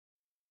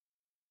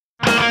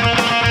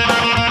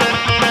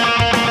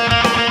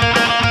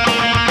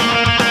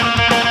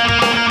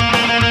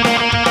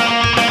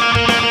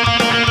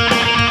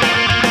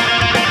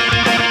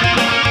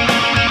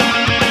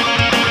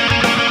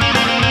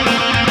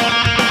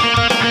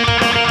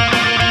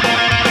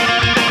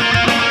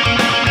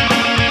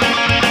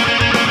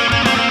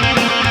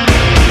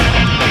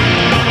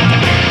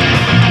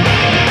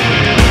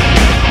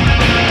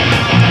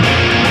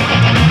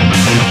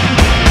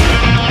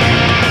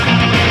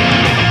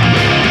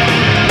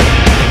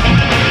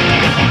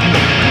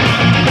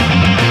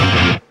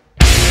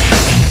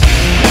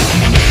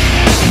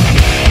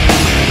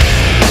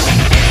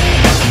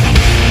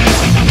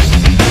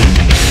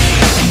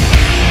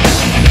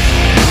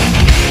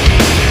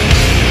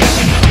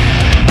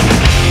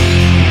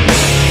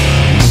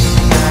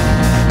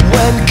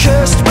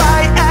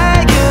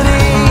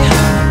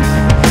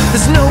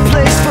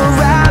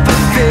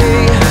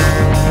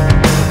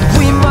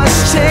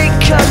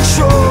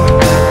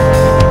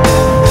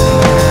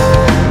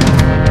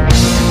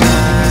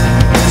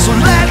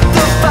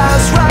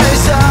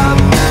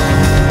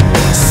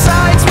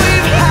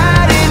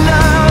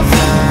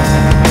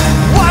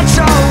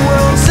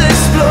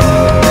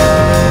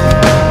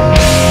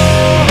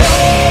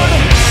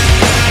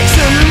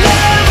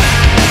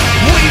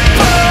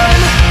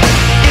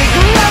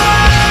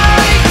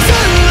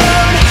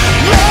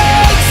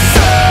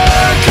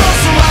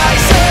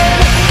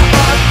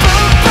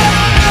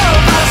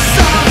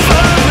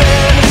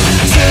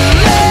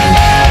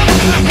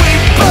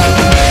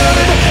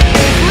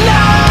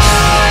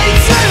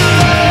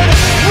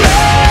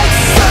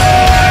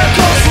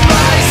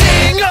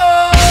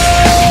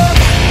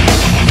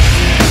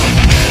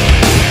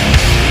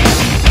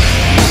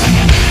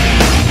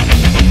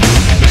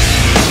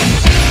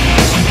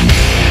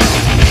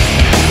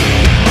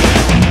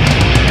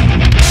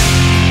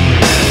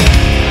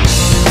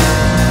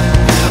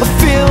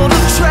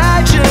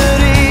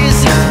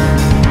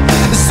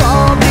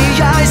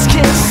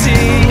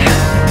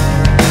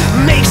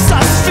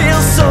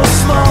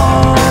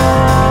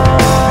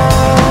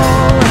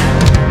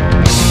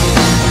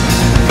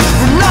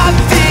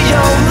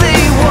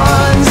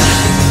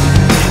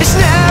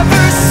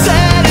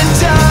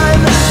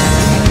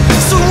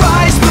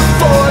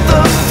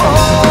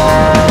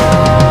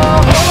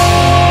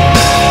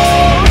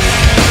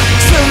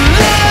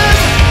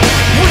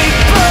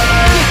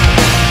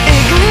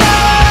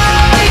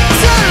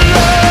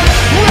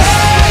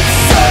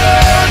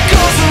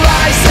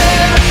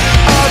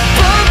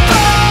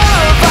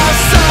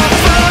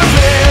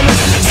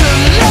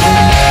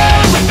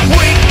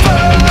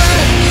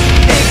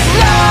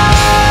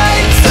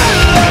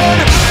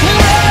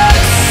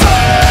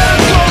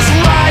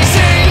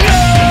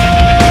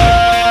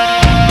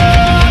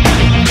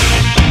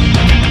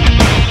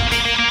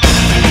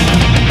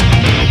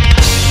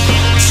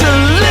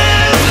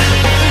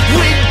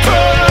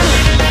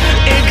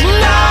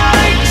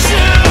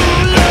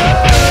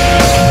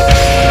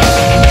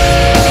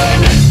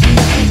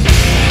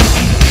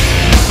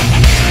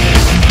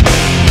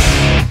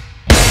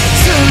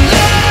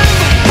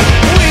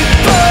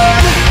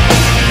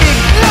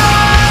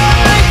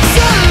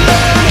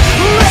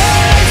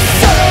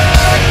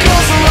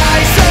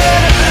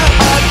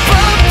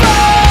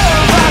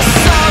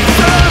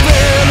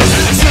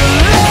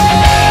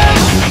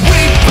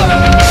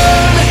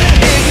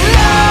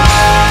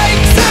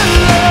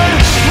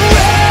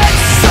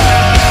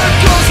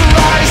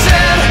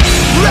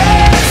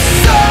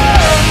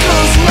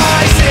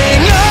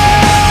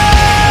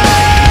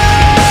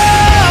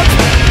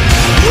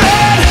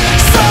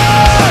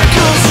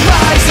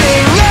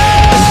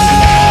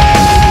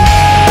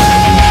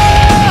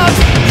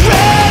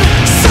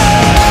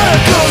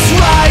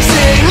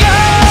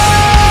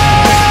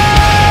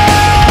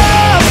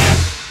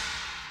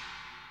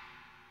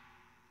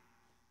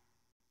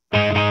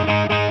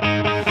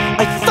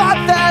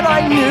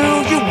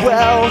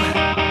well.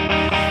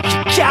 You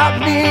got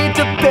me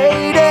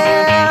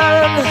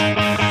debating,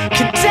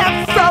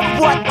 contempt from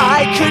what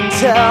I could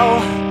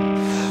tell.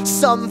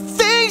 Some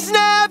things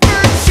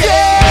never change.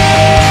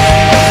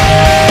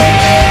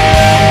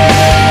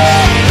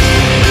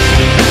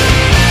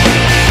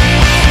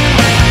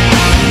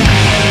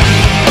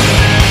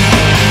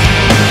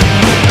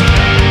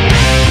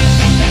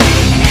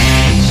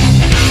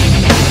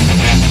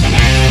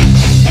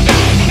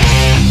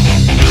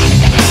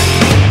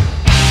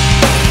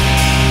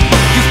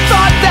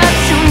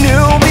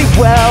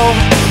 Well,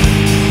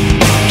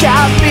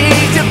 got me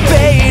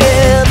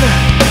debating,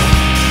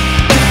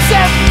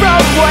 contempt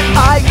from what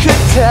I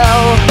could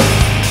tell.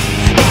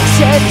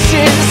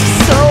 Intentions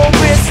so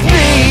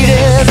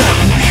misleading,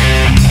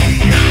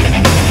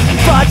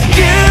 but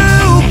you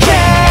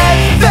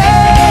can't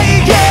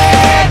fake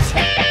it.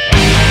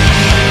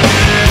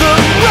 The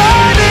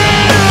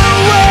running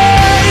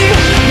away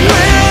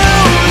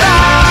will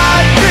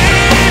not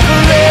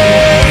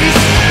replace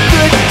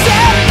the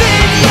depth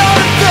in your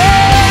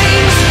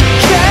veins.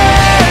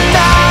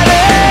 Cannot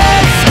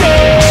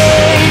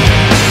escape.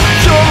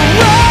 You'll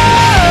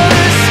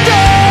rather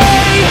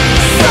stay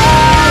so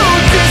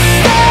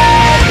disengaged.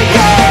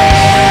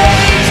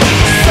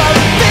 Some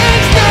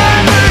things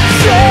never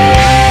change.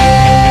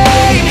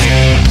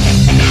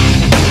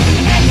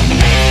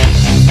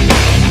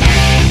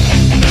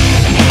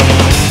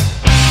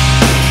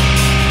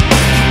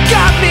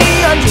 Got me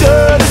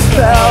under the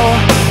spell,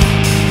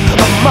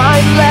 a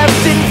mind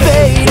left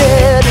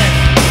invaded,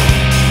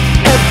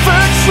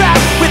 ever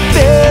trapped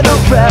within a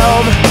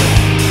realm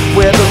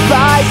where the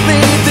lies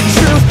lead the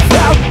truth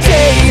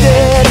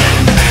outdated.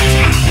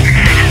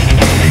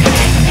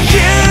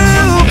 You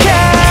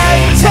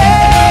can't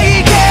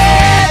take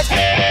it.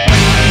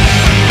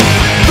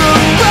 The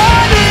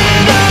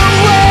running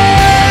away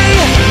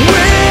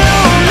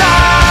will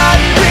not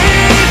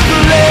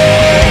replace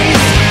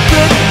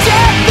the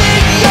depth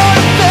in your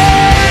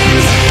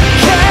veins.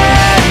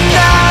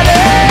 Cannot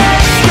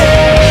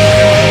escape.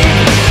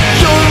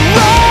 You'll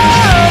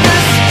rather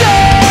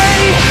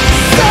stay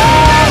so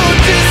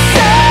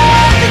disengaged.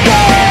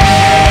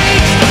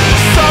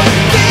 Some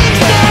things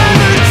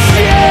never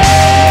change.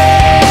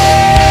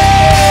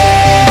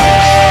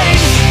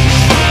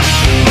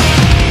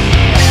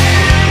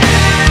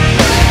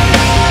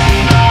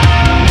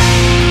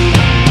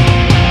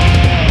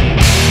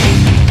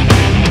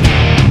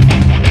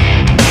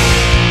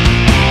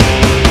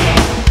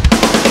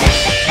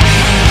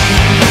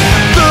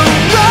 The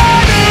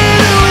running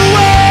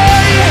away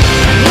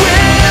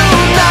will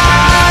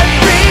not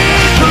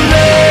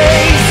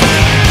replace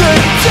the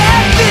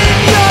depth in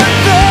your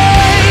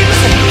veins.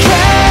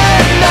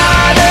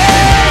 Cannot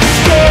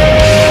escape.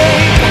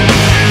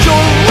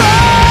 You'll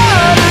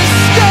rather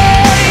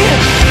stay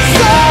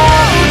so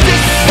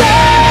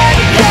disengaged.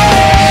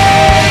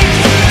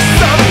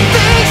 Some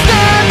things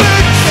never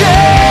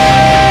change.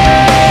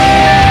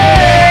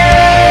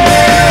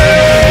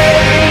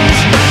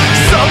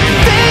 Some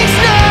things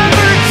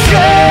never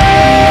change.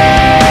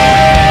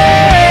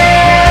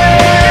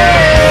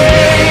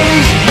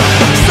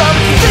 Some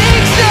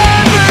things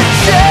never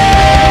change.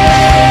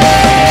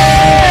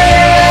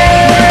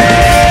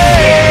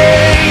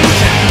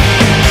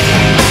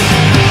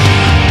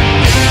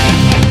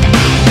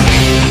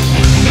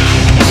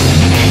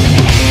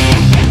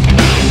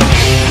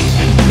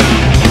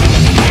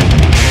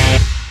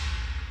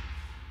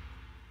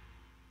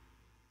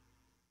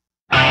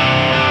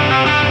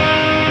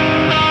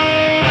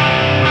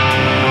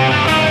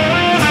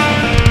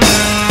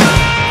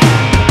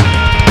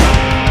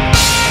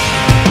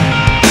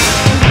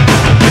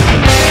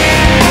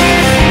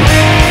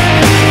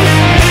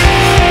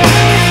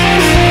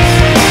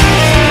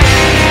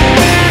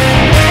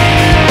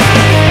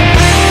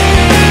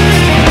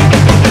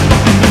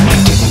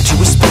 Beginning to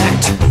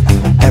respect,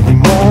 every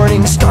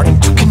morning starting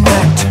to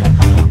connect.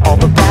 All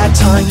the bad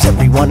times,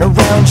 everyone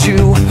around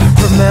you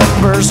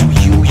remembers who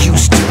you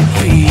used to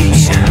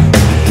be.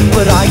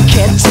 But I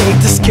can't take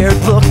the scared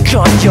look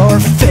on your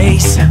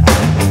face,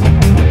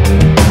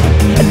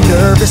 and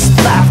nervous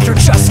laughter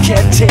just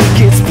can't take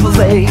its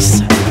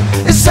place.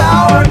 As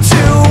our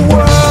two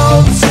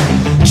worlds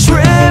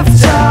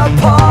drift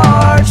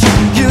apart,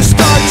 you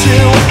start to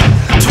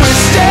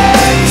twist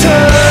and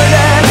turn,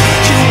 and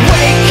you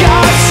wake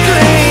up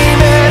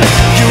screaming.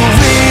 You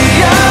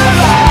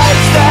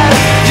realize that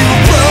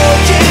you've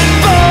broken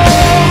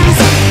bones,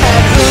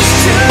 and who's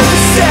to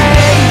say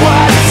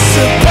what's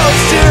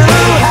supposed to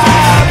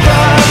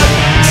happen?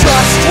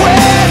 Trust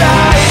when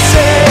I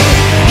say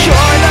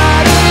you're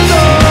not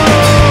alone.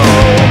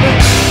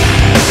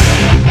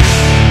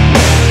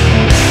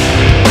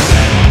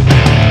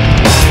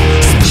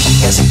 Speaking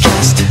as a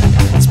guest,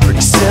 it's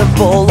pretty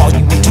simple. All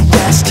you need to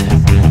rest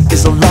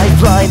is a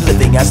lifeline,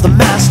 living as the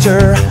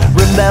master.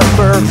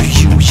 Remember who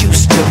you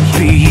used to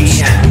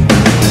be.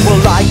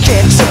 Well, I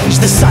can't change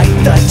the sight,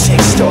 the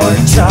taste or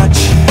touch,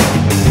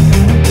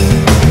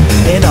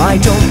 and I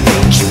don't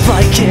think you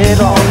like it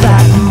all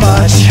that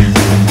much.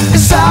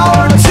 As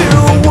our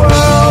two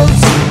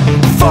worlds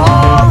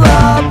fall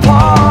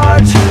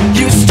apart,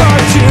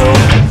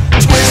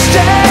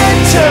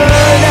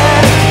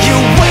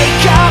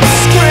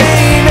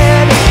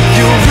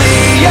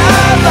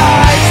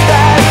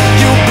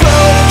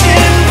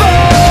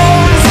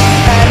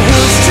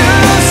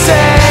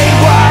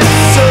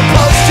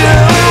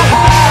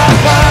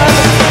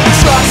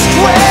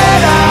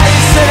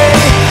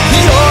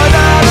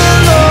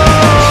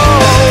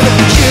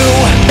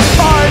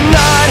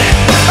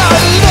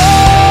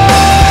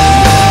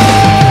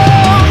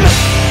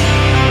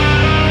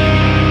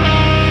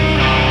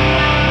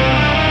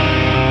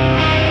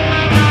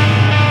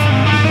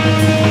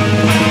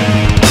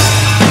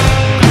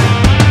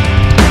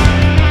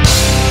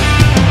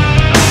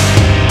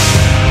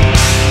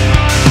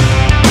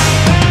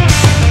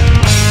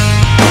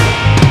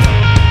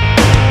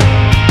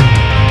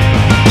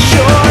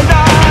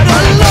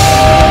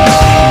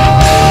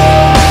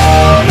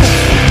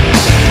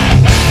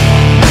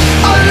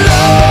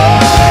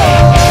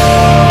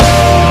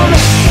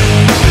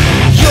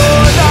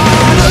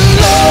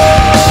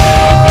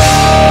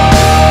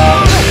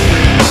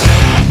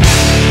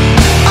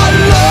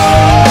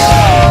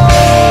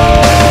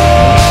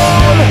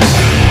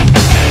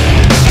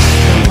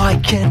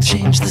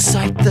 change the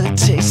sight, the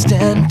taste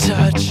and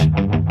touch.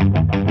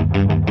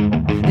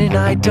 And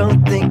I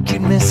don't think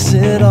you'd miss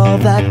it all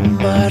that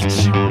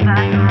much.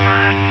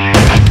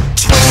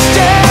 Twist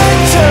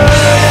and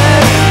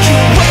turn and you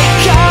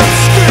wake up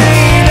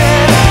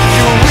screaming.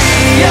 You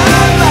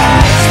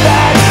realize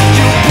that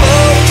you're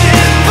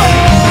broken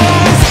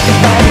bones.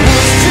 And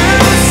who's to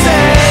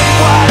say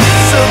what's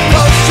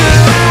supposed to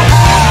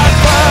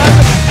happen?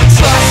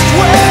 Trust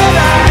when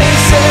I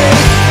say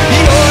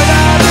you're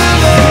not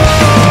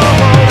alone.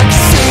 I can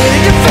see it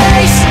in your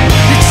face.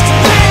 You're just a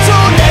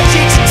little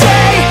edgy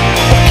today.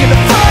 What can I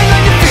find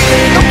when you're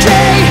feeling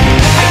okay?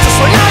 I just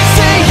when I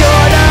say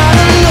you're not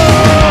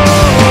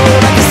alone.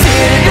 I can see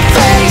it in your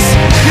face.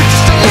 You're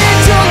just a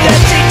little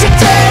edgy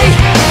today.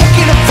 What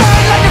can I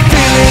find when you're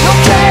feeling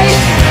okay?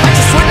 I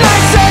just when I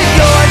say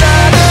you're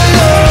not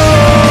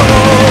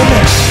alone.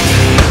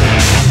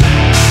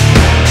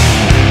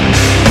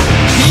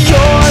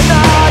 You're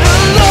not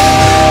alone.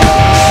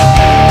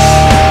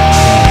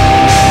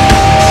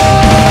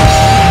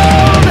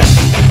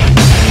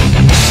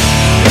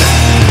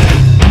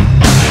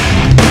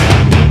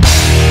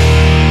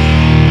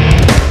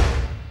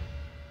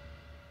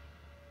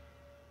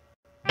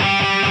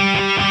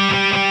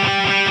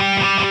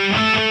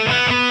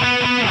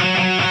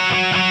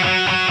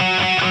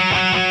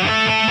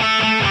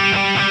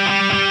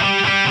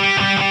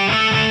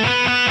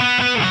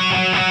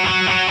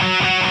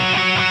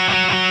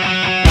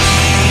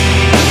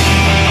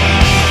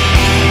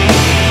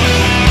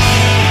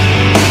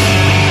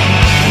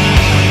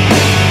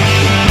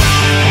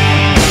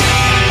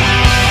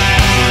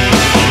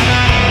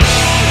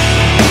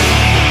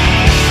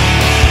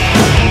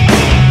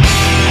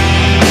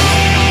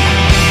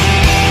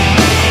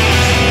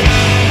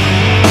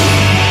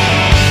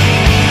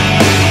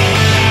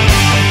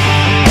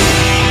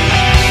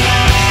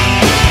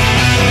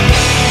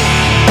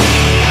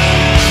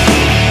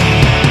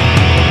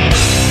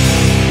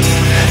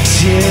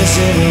 Tears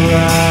in her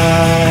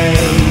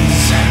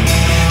eyes,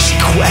 she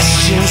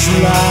questions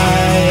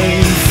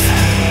life.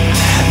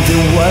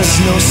 There was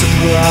no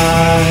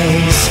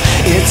surprise.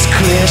 It's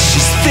clear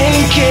she's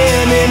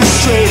thinking in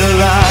straight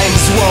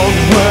lines. Won't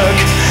work,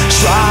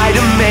 try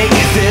to make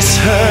this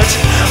hurt.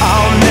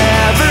 I'll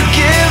never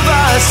give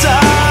us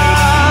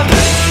up.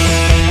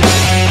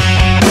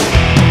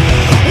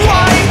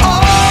 Why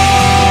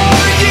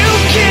are you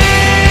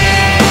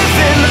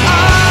giving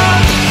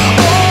up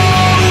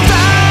all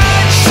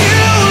that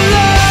you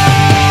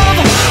love?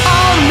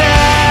 I'll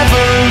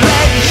never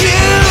let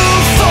you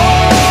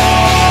fall.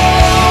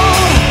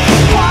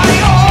 Why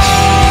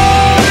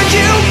are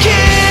you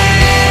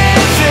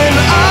giving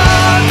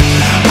up?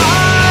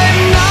 I'm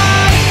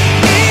not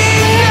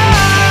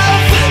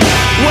enough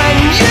when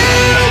you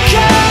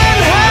can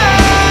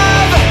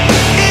have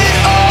it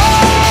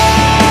all.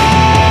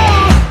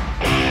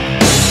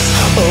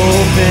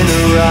 Open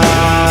her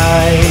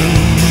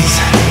eyes,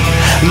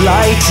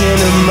 light in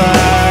her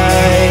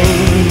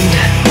mind.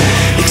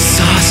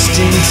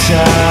 Exhausting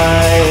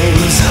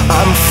times,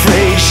 I'm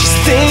afraid she's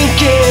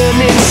thinking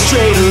in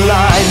straight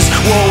lines.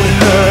 Won't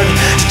hurt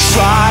to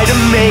try to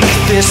make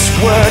this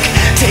work.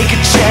 Take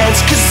a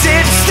chance, 'cause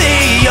it's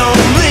the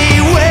only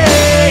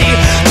way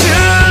to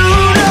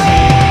know.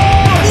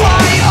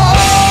 Why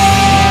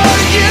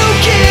are you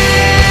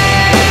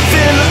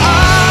giving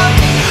up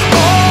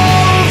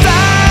all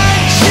that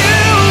you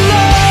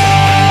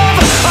love?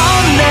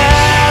 I'll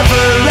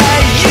never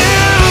let you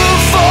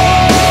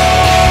fall.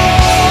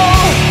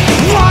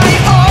 Why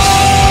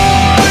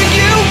are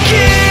you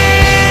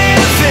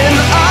giving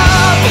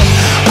up?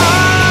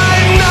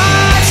 I'm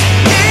not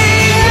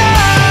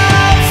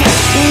enough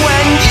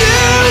when you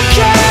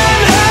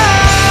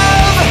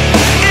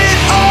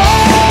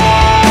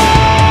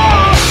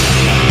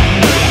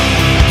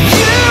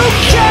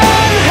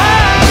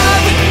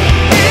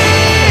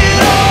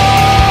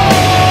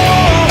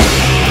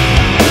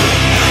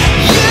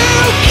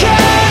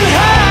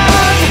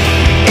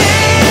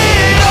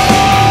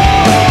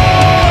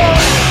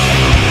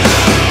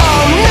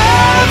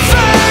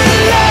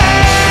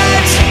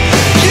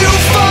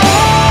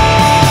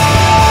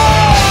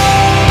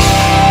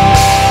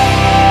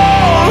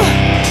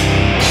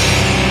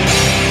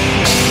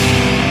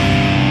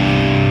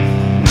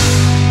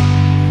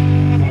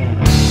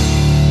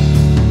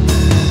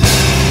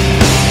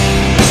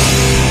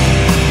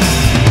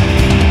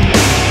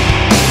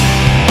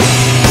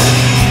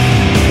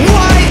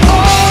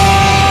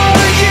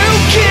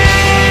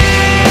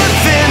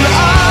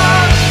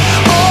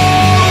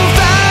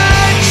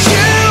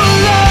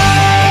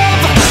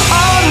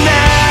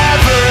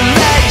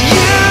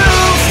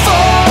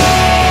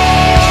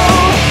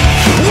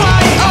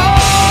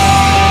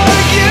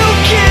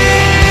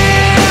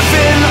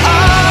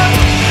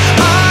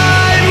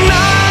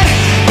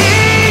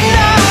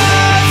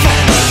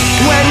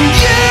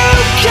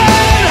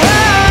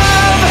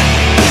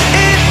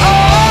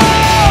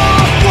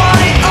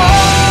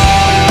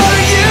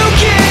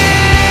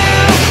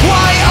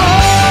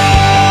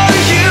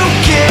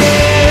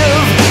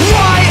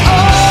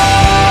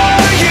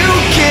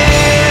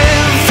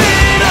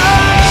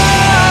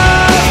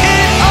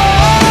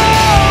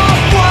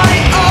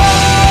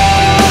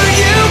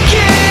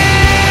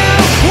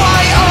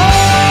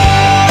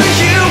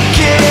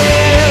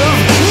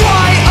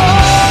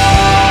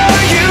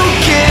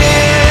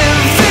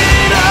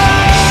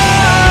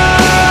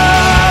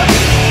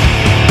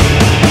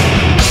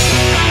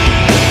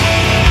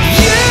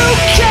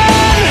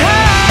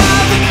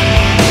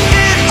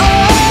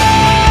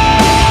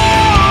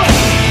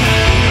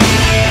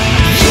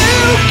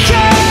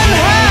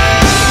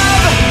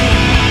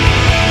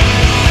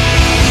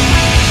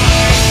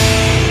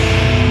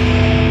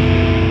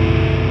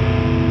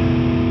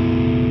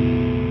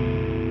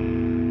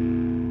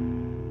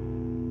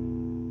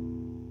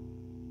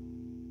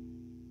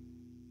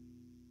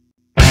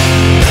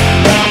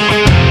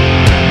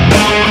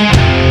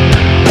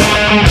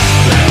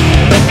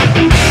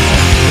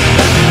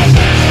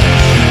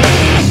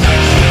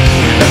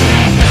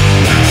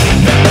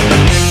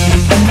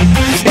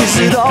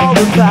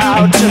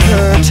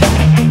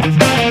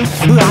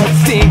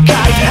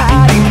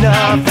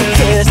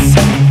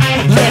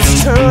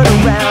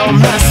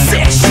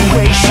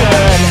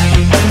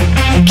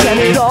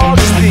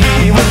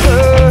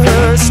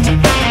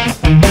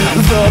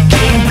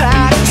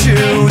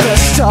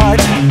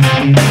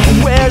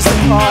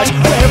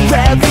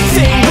where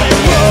everything went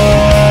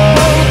wrong.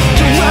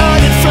 You're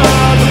running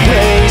from the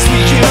place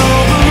where you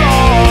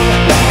belong.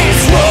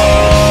 It's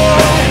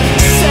wrong,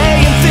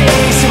 saying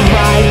things you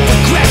might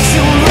regret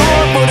too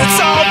long, but it's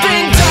all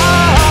been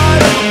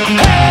done.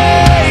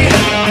 Hey,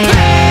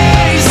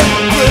 please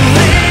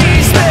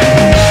release me.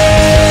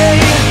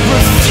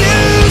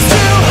 Refuse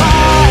to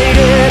hide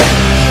it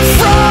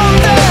from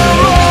them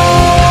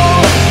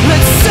all.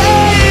 Let's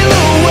sail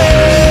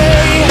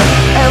away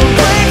and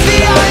break the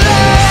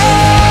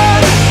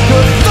island.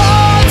 Your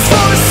thoughts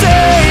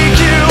forsake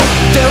you,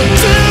 they'll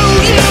do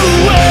you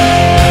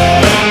well.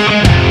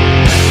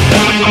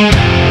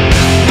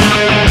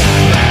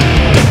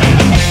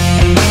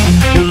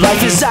 Your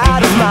life is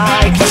out of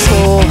my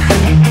control.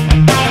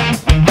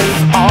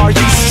 Are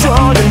you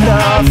strong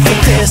enough for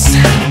this?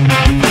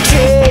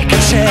 Take a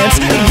chance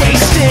and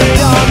waste it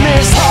on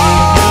this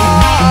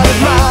heart of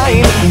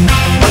mine.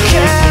 A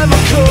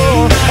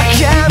chemical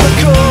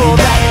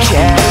that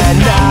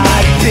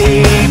cannot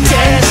be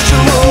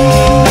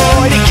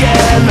destroyed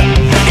again.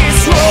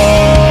 It's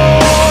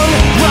wrong,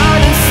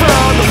 running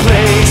from the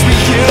place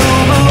where you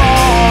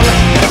belong.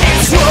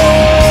 It's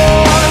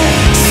wrong,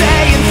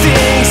 saying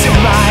things you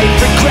might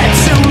regret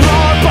too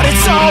long, but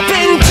it's all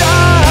been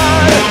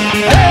done.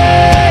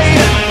 Hey,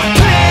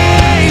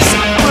 please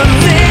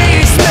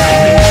release me.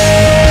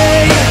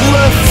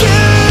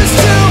 Refuse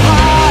to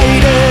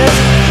hide it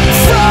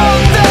from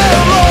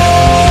them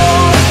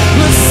all.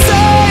 Let's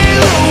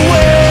sail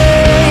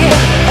away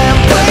and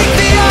break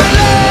the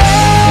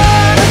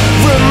island.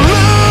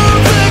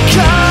 Remove the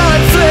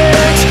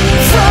conflict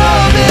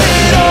from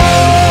it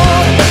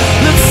all.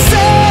 Let's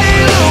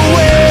sail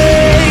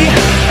away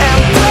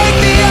and break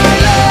the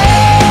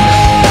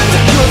island.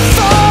 Your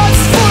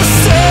thoughts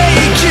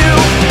forsake you,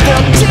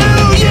 they'll do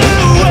you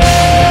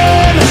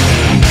in.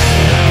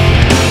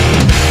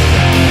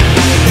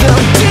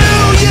 They'll do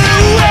you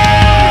in.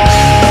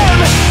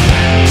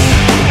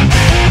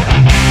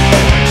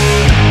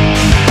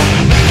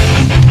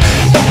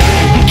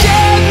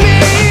 Get me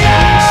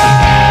out.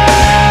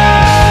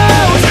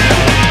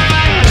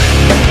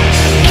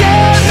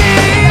 Get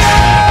me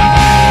out.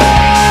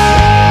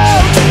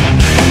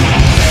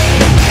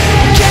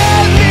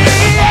 Get me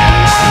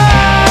out.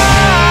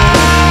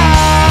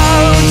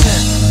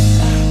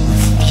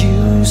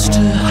 Refuse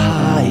to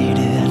hide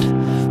it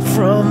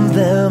from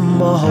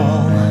them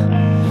all.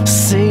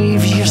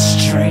 Save your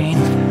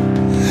strength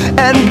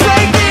and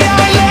break the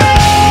island.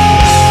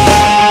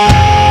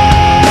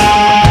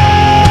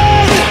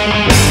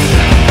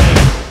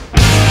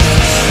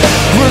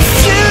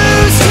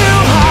 Refuse to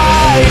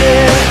hide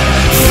it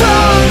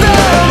from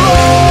them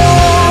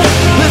all.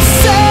 Let's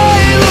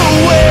sail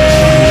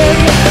away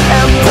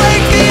and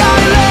break the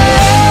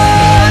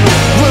island.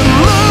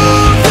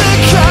 Remove the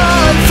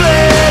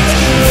conflict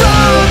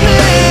from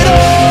it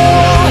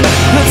all.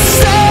 Let's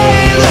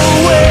sail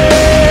away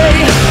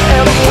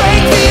and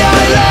break the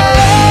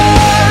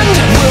island.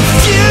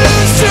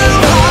 Refuse to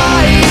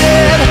hide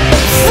it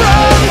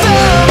from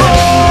them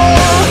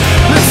all.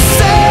 Let's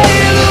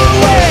sail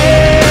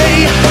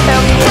away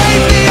and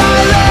break the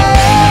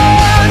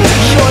island.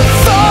 Your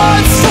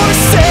thoughts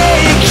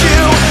forsake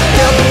you,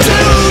 they'll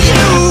do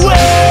you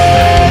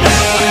in.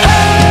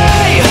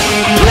 Hey,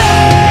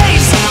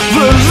 please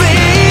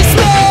release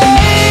me.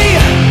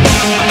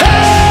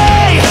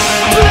 Hey,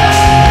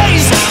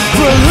 please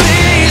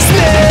release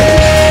me.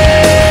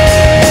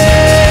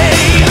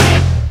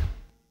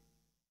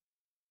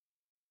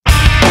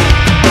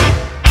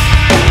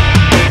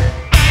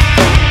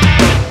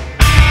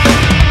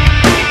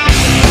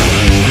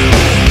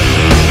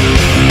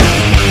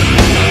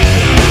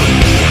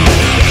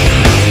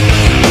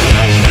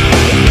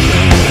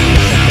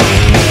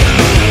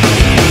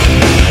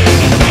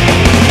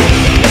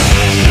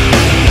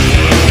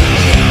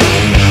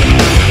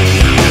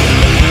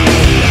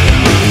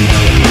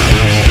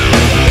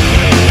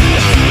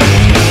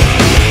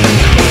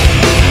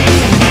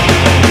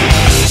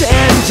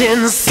 Stand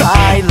in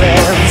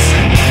silence,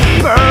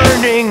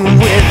 burning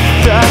with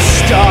the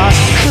stars.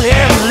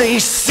 Clearly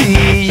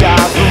see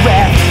our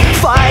breath,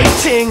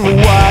 fighting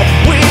what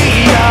we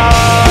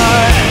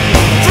are.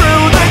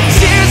 Through the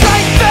tears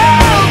I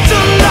felt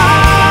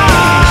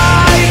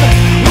alive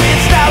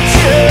without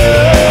you.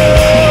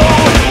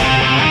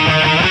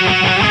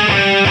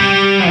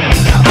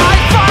 I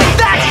find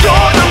that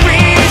you're the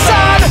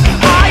reason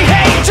I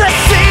hate to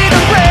see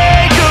the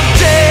break of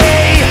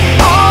day.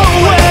 I'll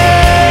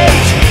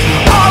wait,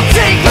 I'll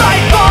take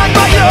life on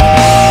my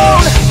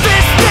own.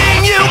 This thing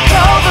you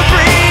call the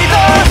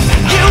breather,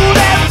 you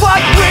let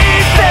what we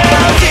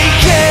felt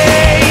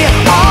decay.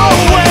 I'll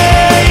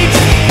wait,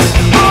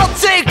 I'll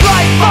take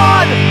life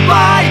on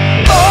my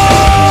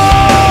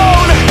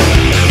own.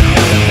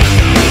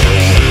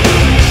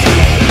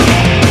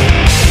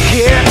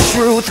 Hear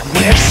truth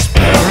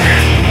whisper,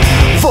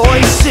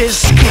 voices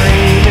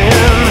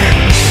screaming.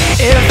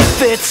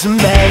 If it's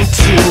meant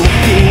to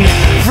be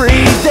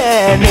free,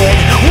 then it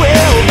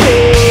will be.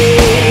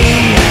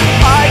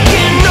 I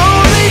can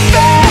only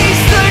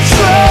face the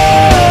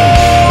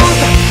truth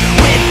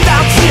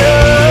without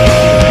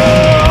you.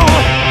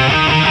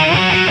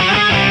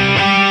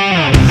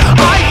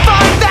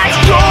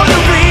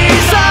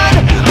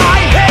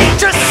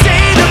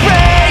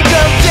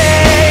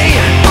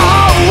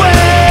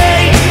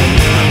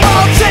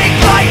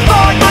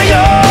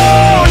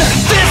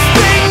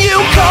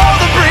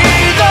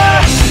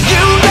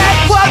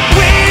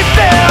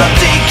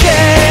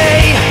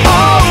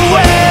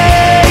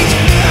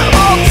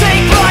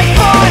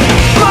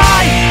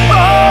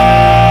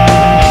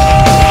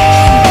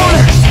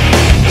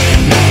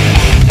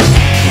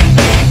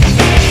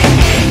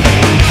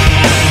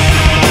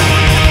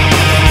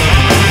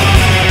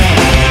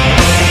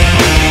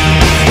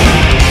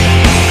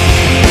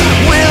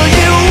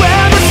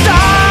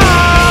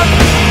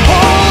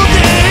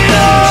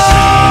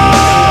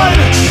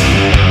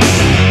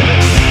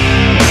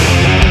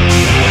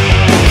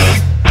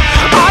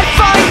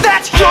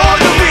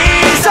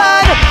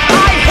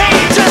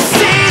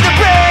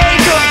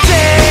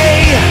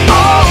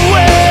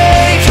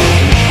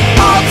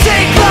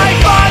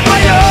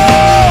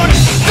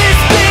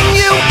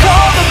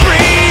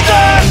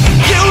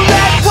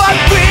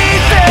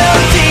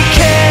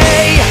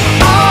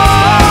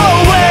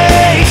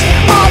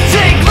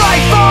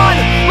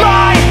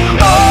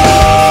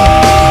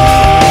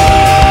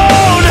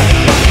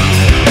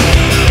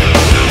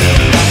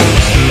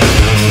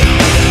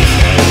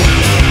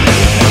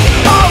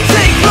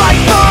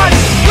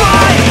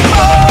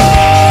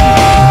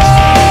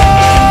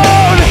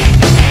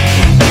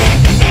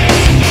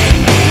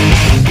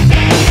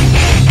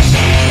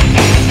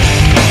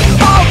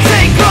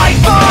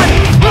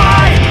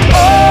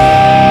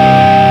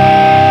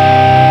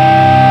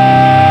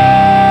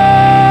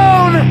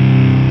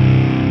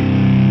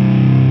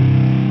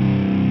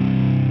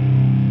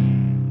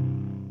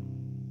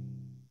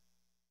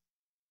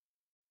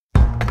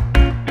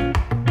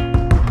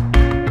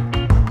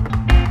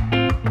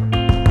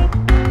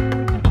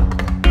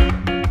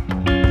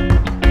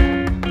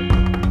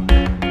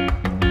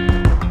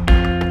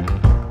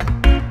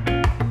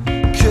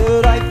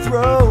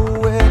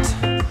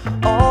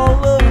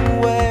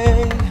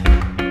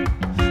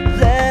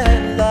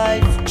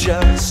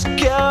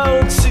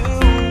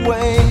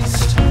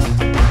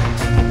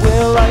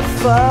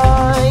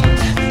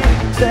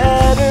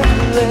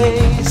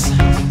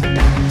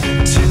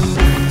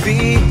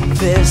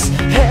 this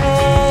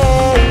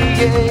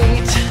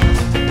hate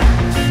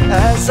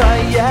as I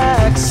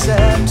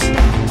accept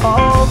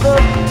all the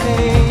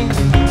pain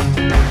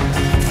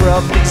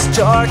from these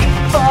dark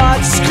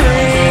thoughts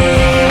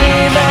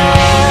screaming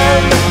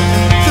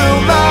through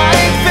my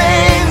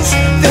veins.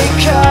 They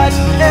cut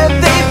and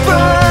they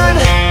burn.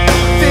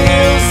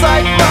 Feels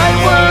like my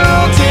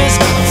world is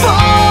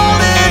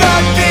falling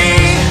on me.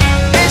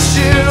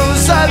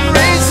 Issues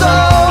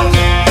unresolved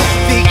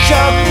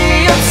become the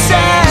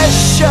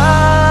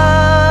obsession.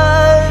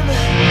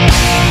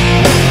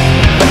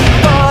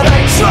 But I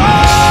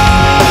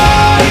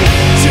try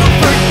to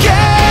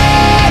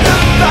forget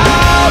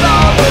about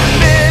all the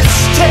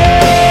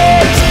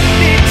mistakes.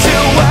 Need to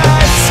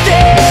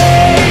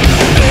escape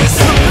this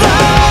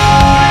life.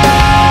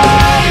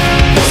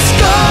 The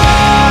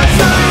scars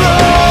are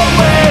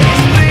always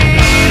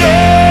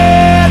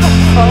bleeding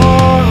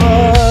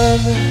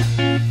on.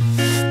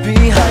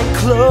 Behind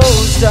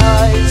closed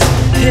eyes,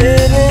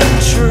 hidden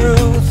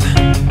truth,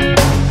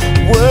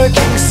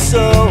 working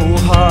so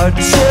hard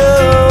to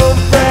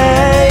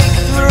break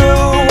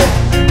through.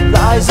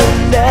 Lies are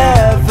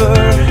never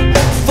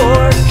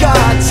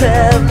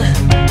forgotten.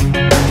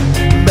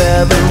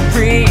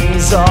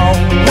 Memories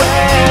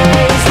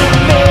always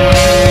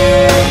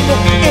remain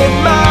in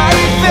my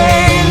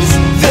veins.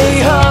 They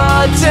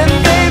hunt and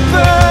they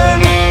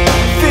burn.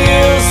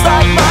 Feels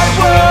like my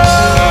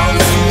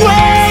world's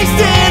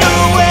wasted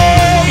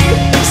away.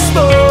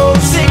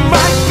 Exposing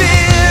my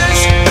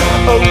fears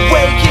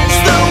awakens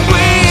the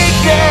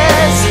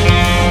weakness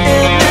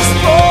in this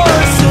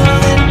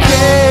porcelain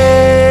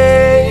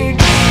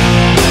cage.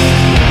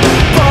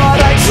 But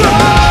I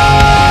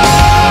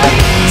try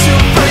to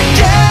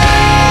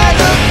forget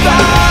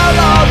about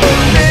all the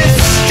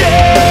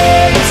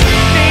mistakes.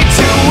 Need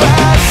to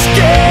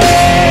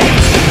escape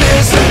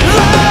this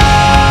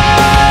life.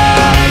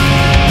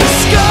 The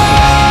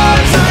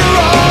scars are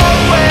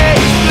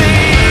always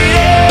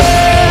bleeding,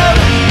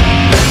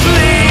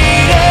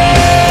 bleeding.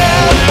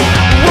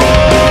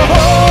 Whoa.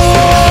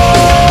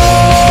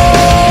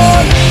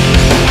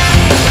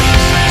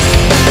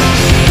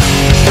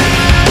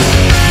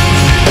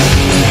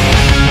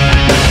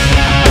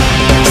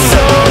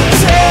 So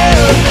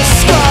tear the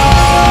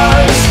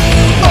scars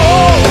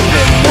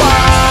open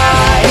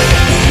wide.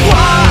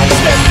 Watch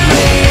them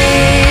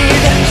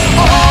bleed.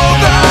 All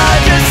the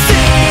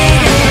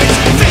disease.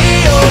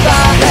 Feel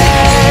the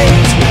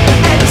hate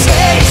and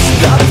taste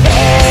the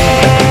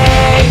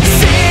pain.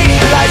 See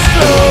lights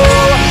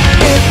glow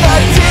in the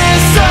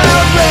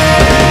disarray.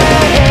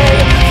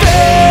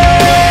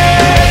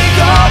 Fake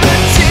all the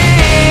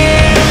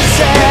tears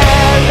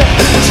and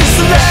just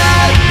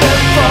let them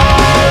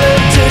fall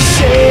into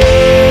shame.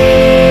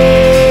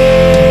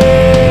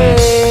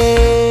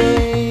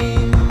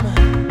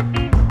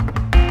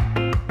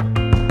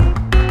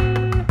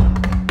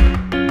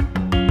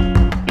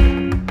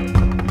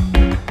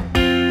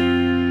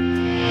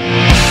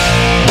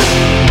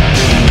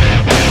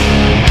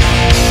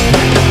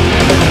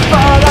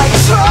 But I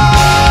try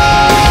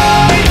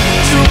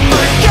to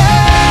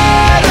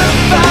forget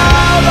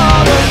about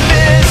all the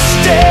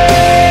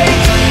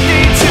mistakes.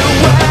 Need to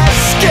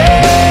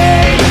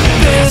escape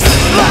this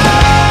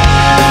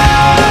life.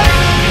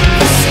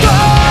 The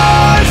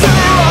scars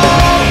are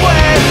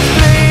always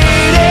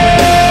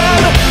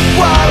bleeding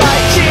while I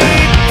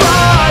keep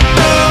on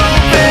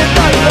moving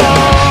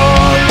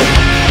along.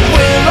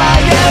 Will I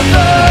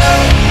ever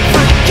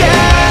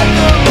forget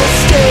the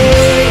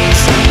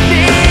mistakes?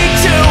 Need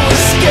to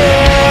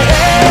escape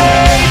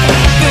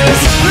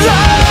this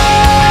life.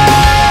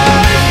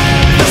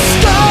 The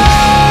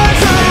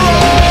scars are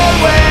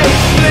always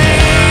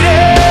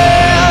bleeding,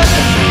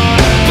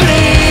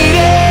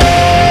 bleeding,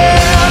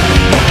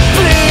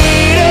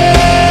 bleeding.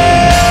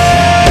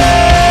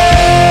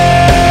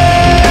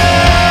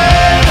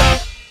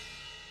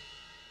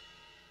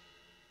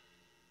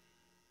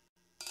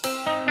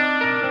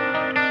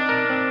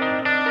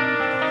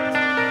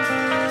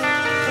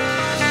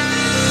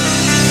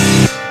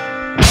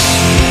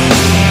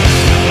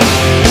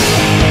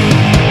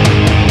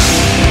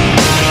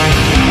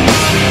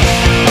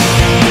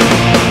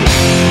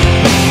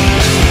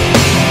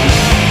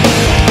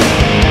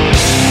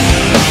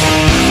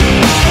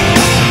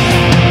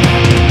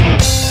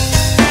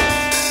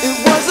 It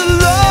was a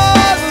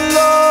long,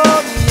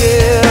 long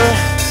year.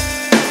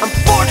 I'm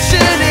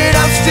fortunate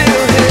I'm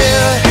still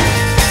here.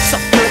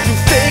 Suffered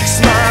through fake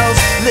smiles,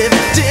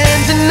 lived in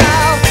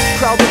denial,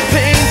 crawled with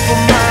painful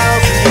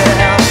miles,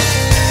 yeah.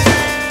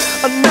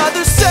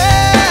 Another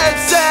sad,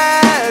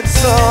 sad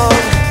song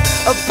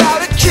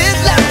about a kid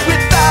left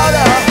without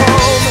a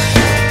home.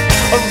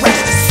 A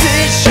rash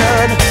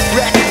decision,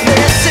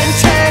 reckless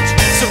intent,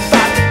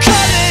 survived the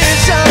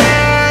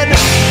collision.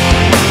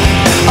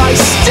 I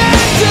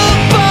stand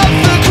above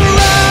the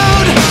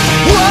crowd,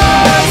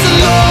 was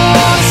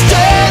lost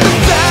and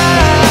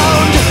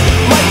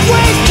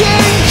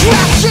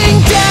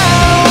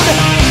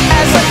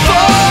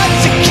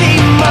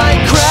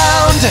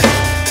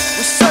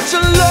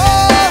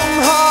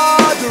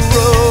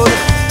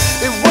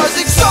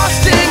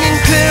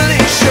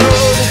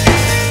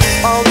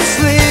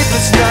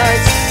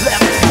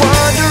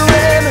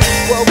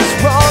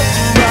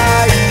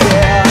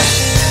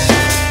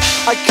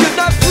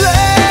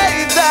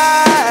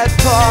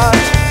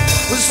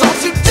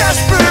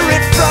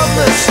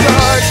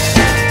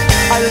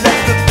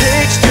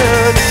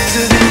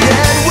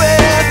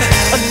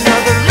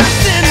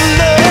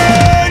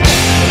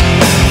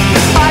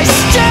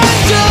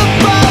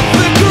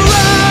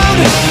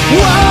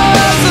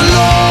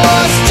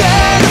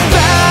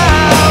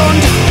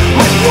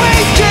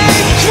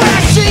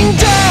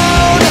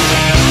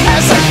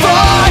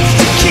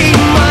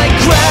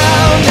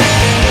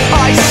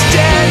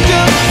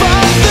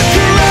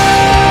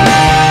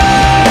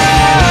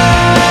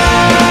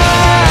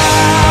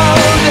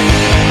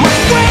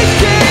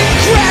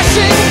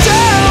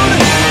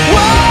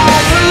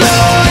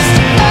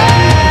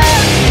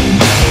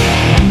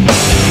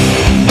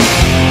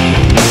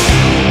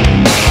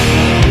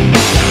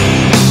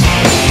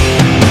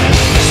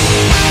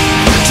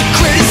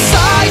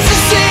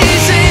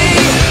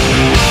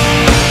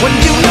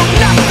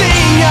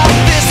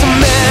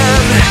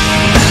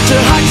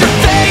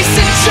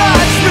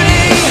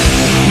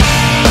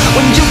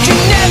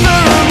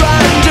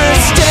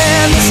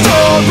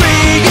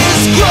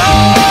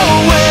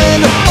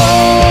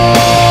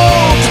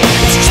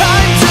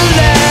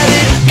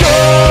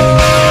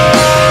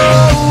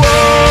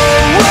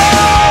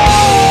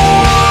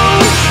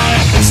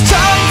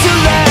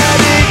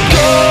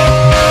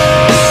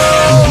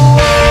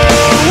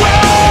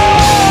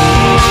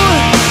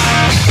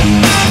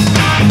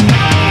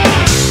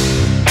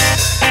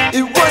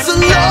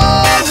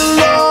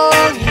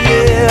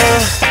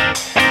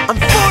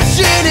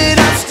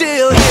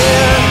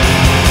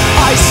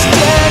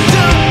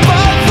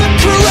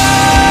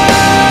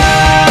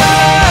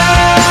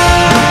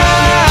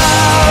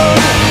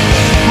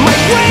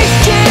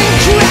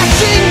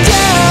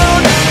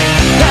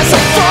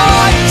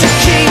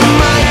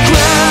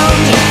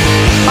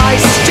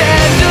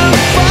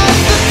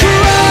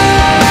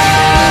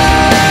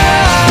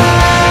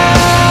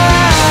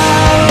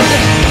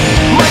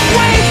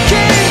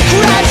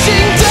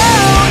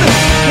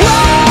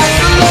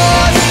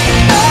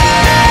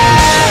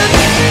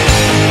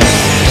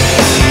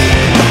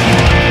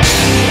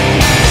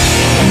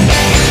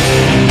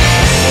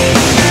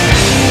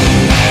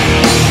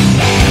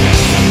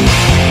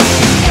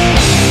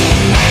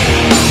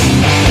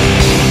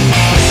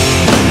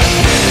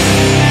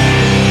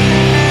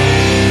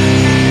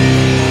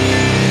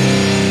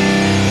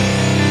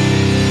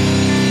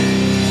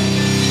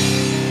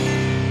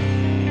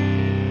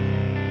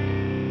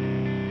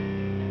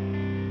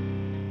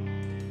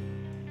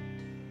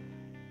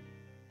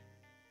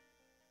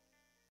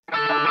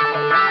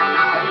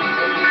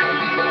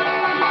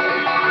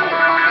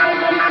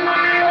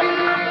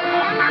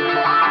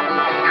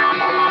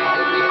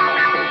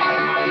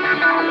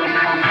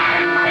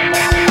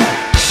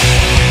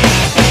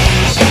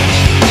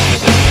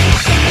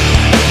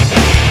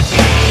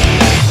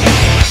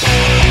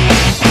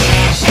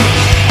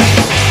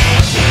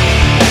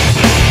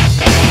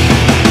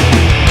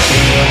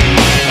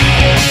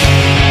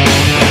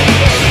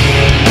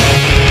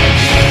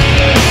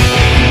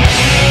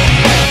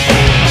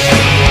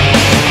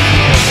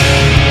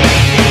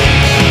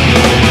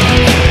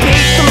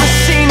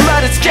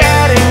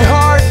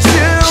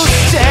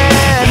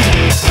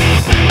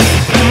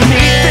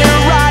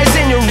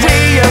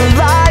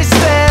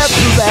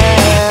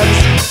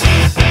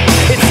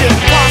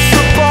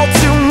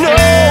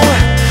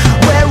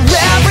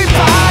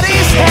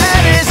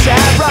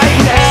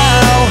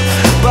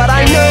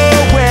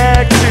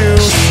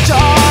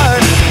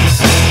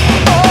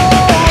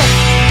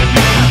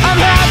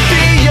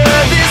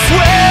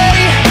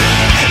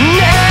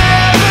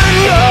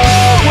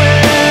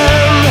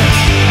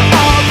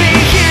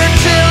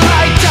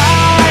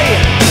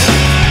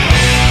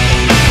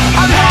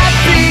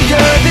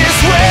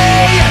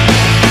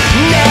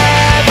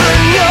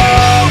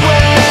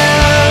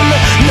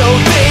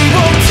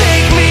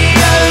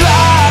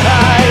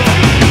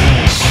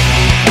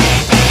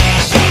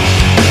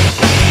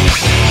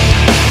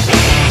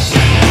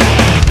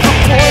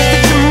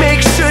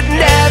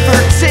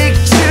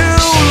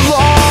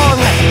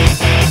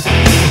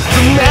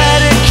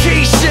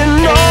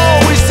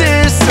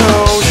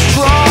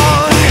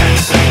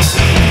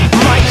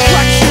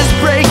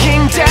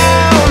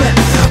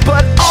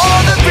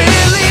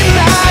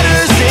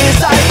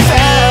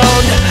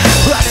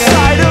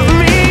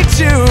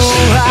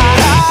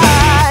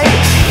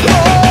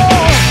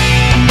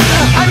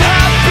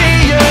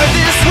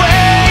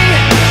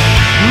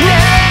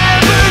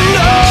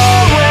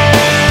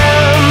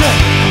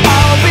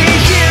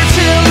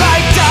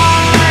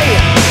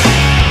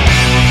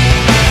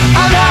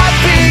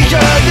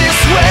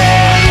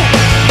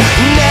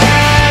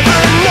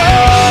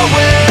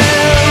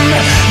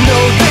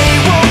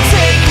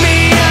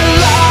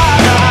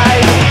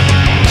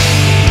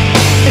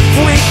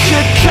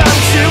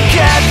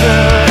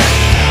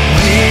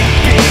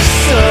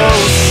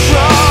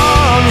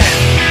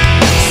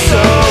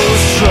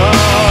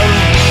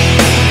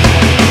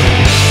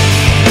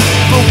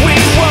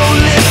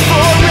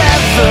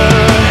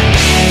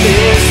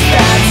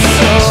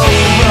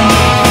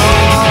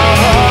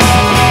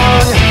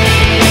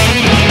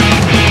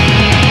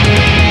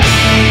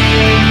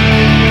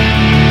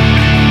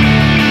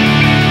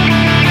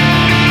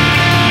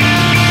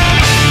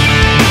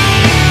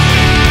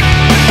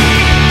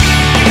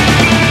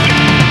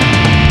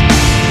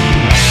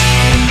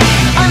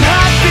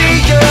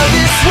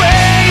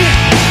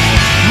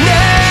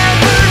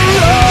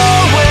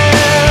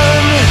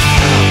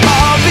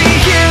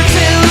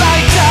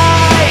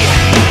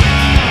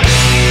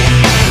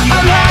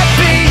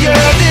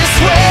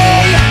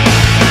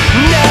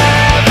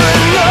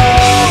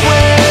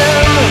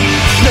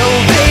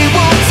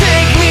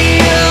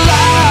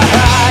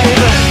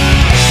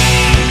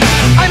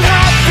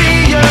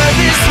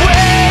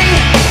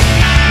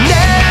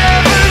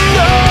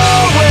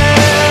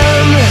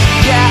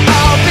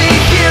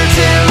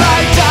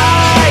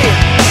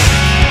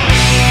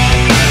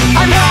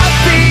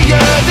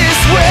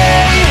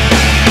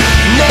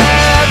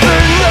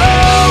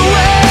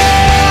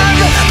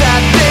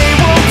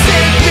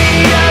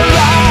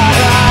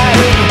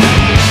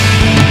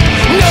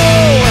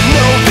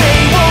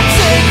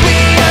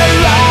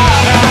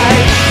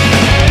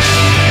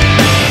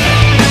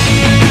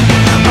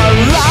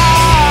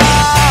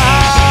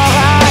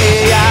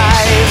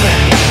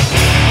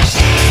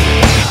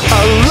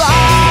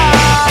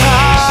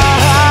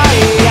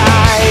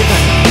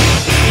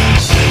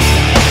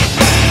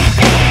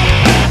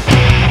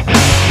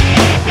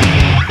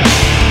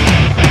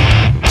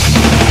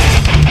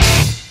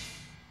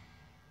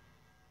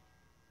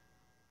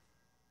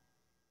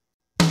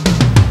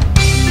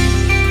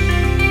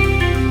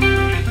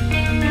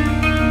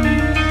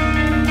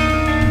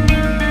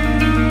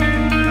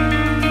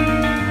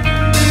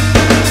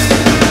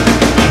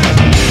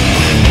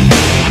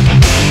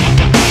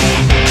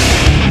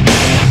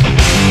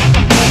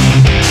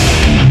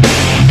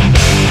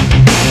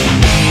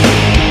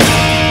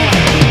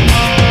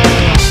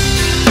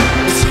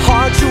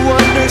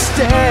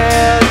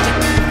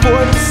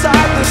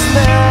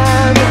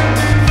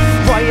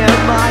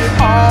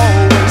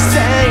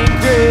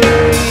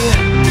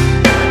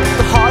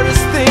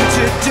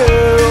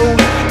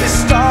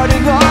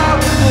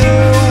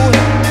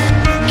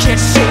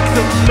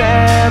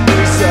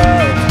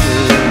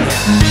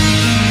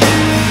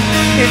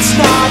It's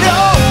not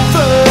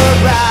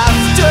over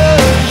after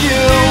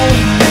you,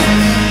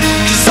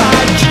 'cause I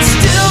can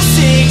still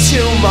see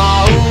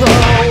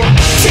tomorrow.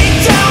 Take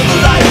down the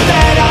light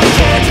that I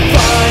can't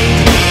find,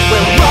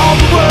 where all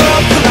the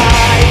world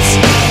collides.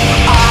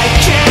 I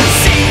can't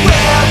see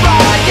where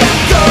I am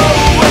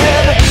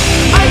going.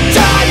 I'm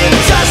dying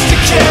just to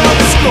kill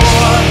the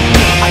score.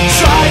 I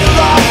try to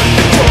lock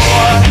the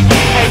door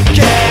and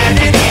get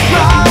it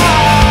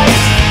right.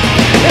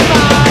 Am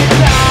I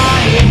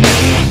lying?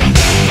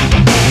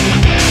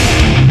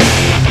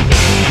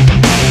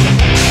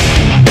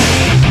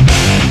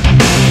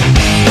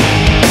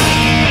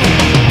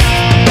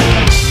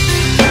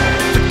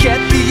 Forget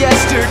the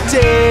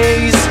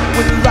yesterdays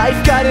when life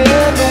got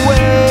in the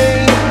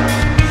way.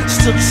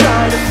 Still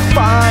trying to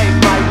find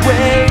my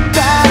way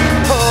back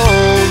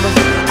home.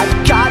 I've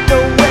got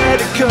nowhere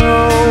to go,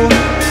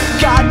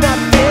 got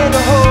nothing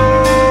to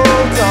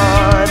hold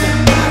on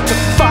to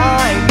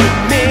find the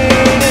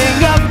meaning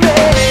of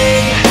me.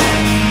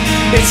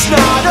 It's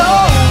not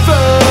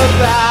over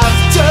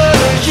after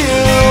you,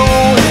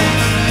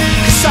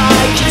 'cause I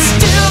can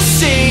still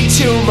see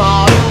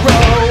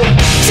tomorrow.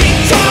 Take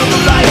down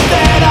the light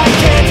that I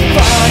can't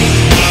find,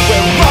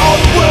 where all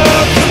the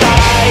world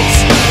collides.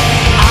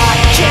 I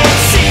can't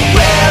see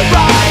where I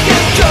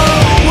am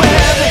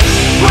going.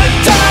 I'm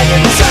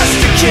dying just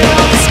to kill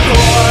the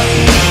score.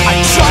 I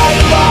try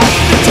to lock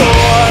the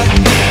door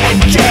and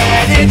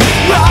get it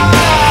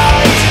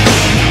right.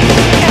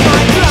 Am I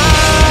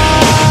blind?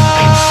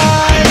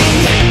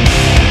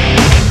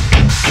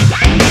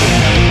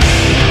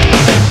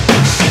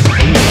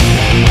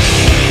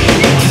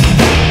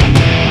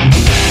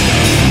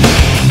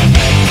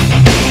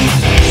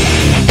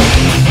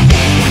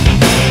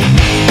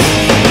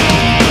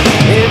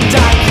 And I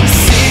can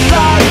see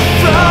life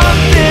from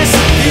this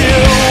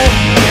view,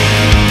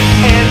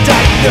 and I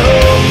know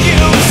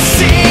you've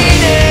seen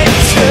it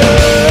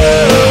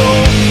too.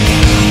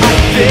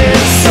 I've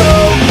been so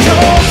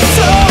cold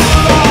so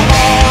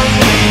long,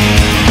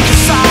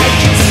 'cause I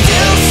can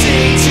still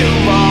see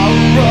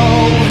tomorrow.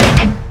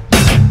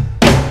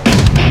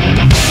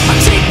 I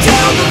take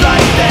down the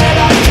light that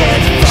I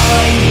can't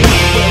find,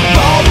 where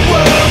all the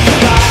world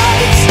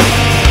collides.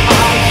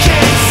 I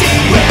can't see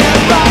where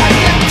I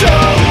am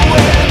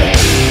going.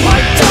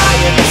 I'm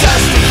dying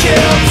just to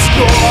kill the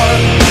score.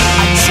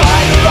 I try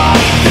to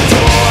lock the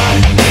door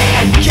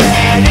and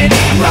get it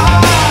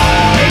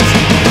right.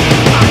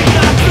 I'm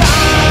not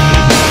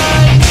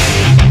blind.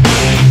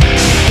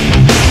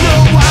 No,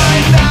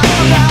 I'm not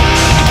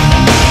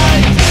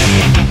blind.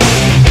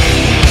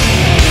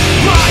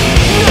 I'm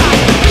not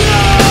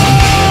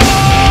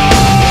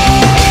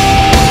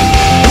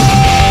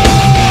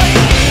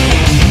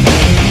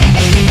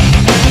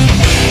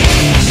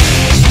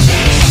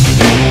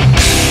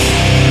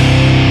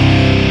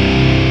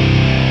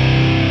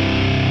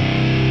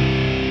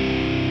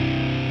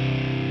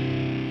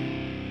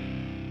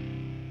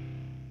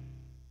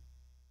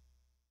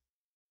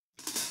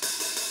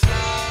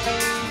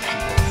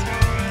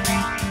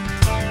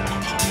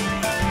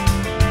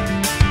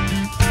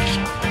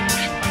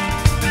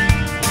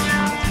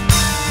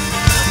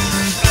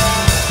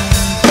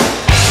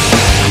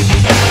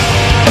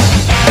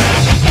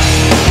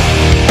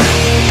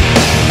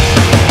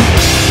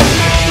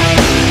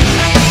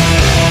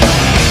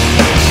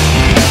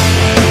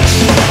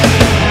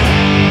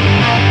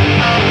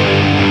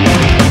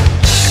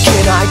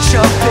Can I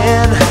jump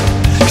in?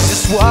 'Cause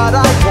it's what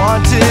I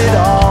wanted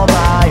all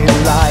my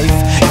life.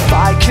 If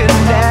I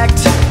connect,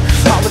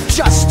 I'll have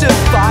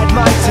justified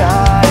my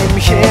time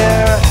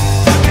here.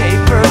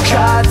 Paper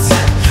cuts,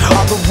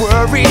 all the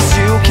worries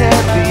you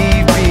can't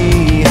leave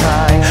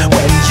behind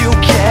when you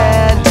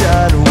can't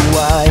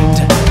unwind.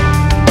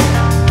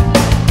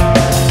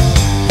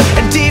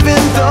 And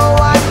even though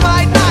I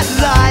might not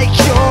like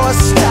your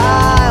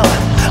style,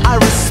 I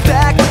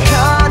respect the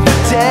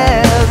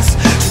confidence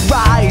to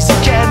rise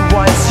again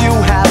once you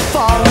have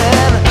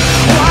fallen.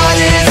 What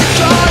is it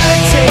gonna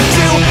take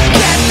to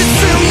get this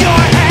through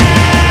your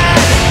head?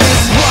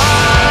 Is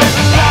one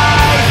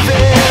life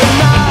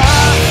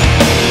enough?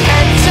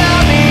 And tell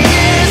me,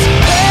 is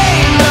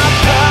pain the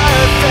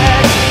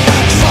perfect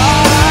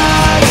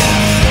drug?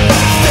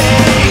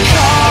 They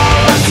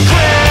call us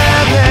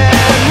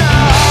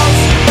criminals,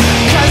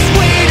 'cause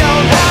we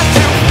don't have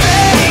to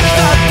fake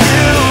the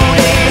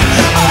beauty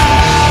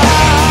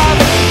of.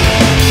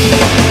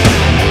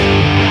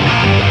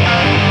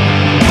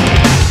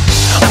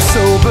 I'm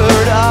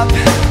sobered up,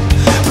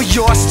 but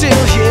you're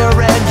still here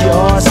and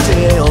you're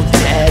still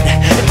dead.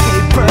 And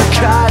paper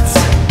cuts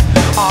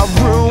are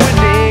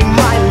ruining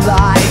my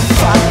life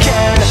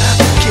again.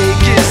 The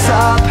gig is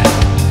up,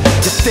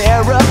 the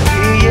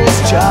therapy is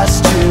just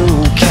too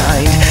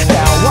kind.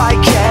 Now I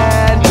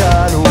can't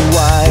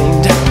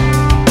unwind,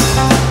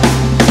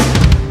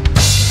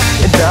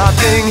 and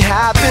nothing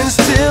happens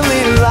till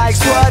he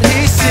likes what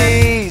he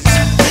sees.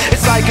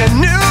 It's like a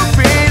new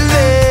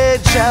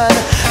religion.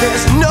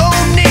 There's no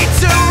need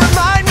to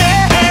remind me.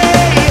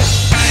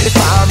 If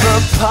I'm a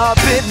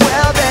puppet,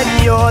 well then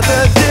you're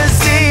the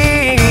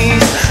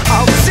disease.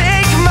 I'll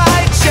take my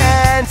chance.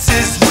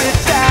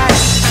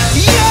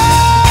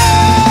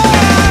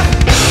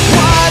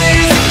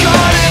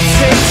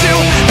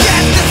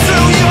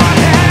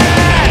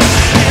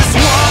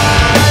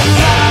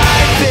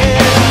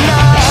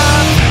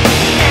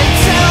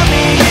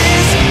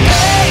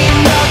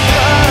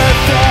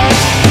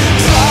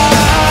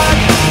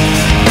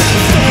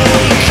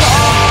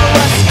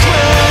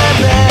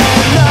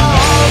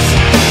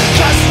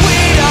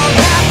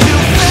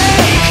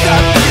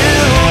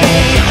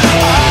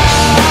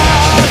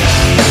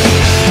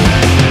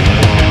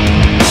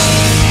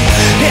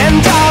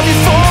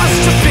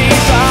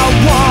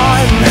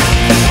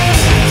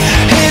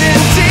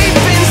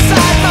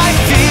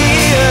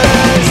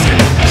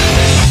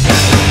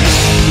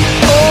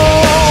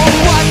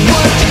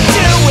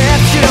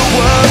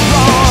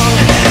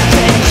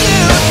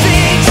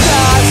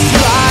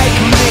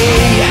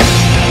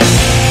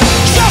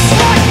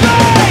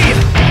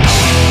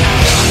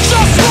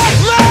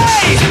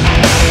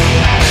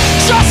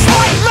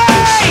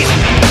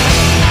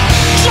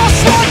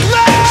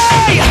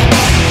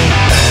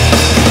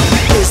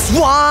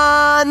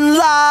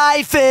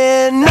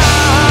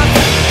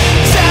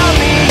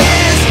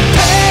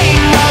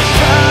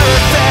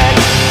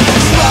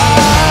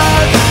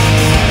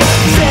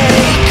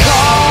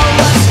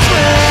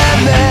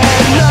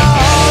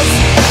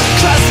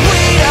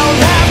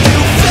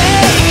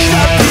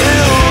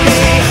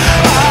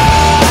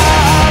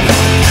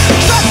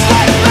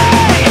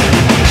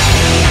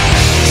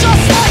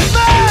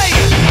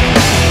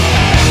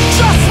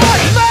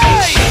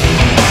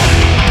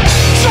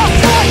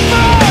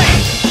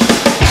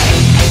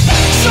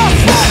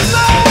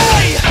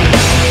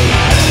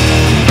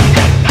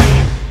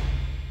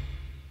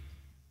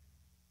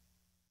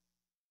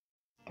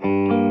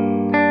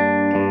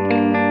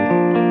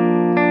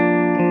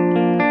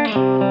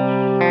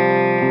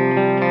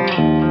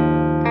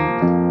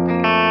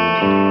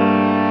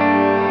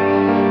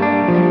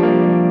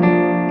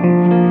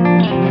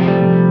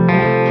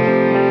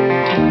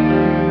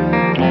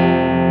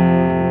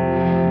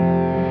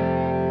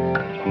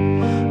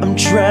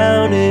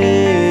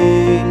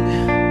 drowning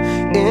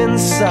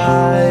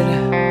inside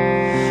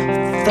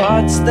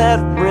thoughts that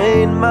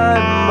rain my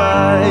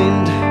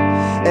mind.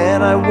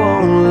 And I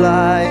won't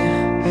lie,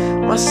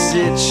 my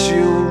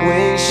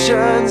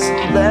situation's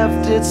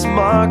left its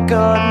mark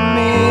on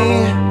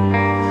me.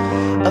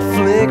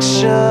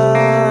 Affliction,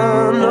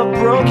 a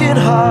broken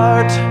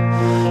heart,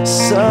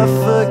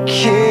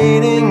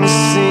 suffocating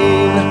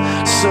scene.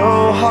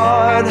 So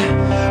hard,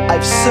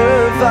 I've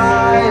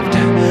survived,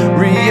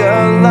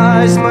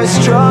 realized my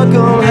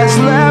struggle has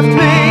left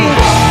me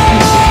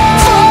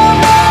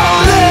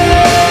falling.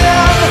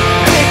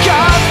 Pick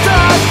up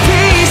the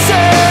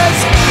pieces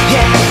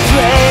and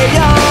play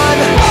on.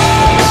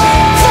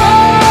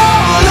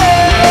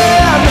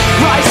 Falling,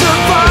 rise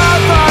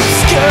above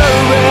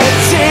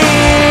obscurity.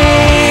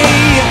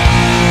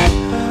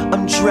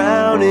 I'm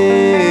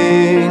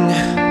drowning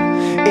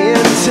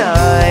in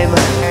time.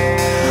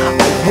 I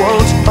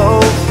won't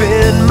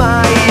open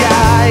my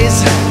eyes,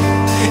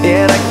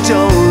 and I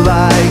don't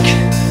like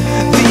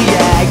the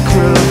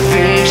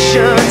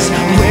aggravations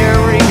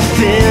wearing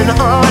thin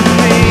on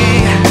me.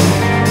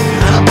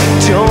 I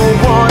don't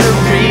wanna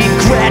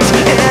regret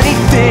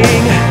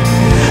anything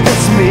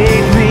that's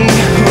made me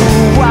who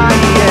I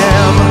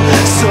am.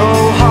 So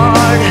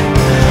hard,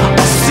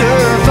 I'll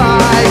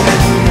survive.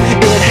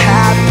 It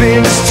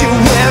happens to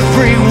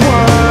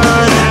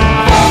everyone.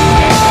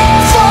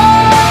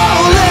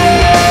 Falling,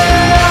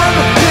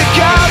 pick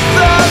up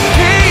the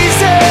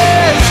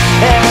pieces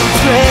and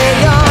play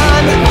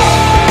on.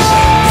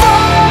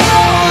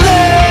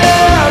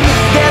 Falling,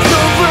 there's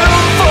no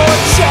room for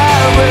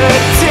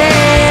charity.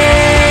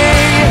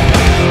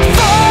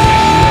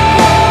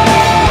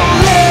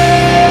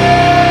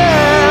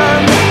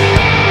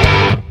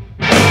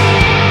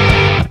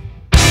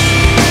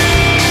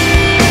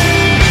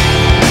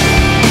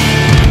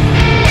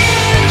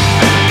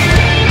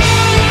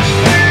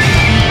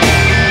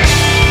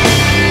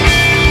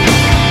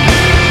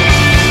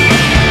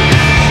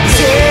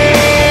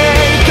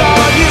 Take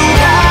all you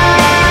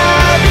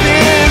have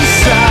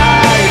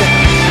inside.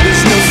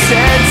 There's no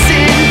sense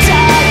in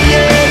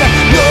dying.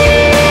 No,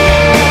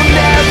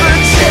 never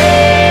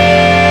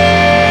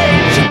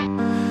change.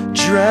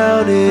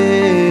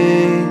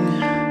 Drowning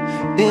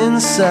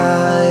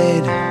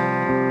inside.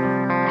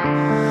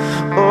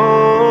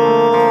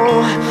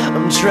 Oh,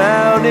 I'm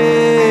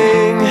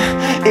drowning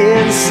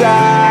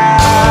inside.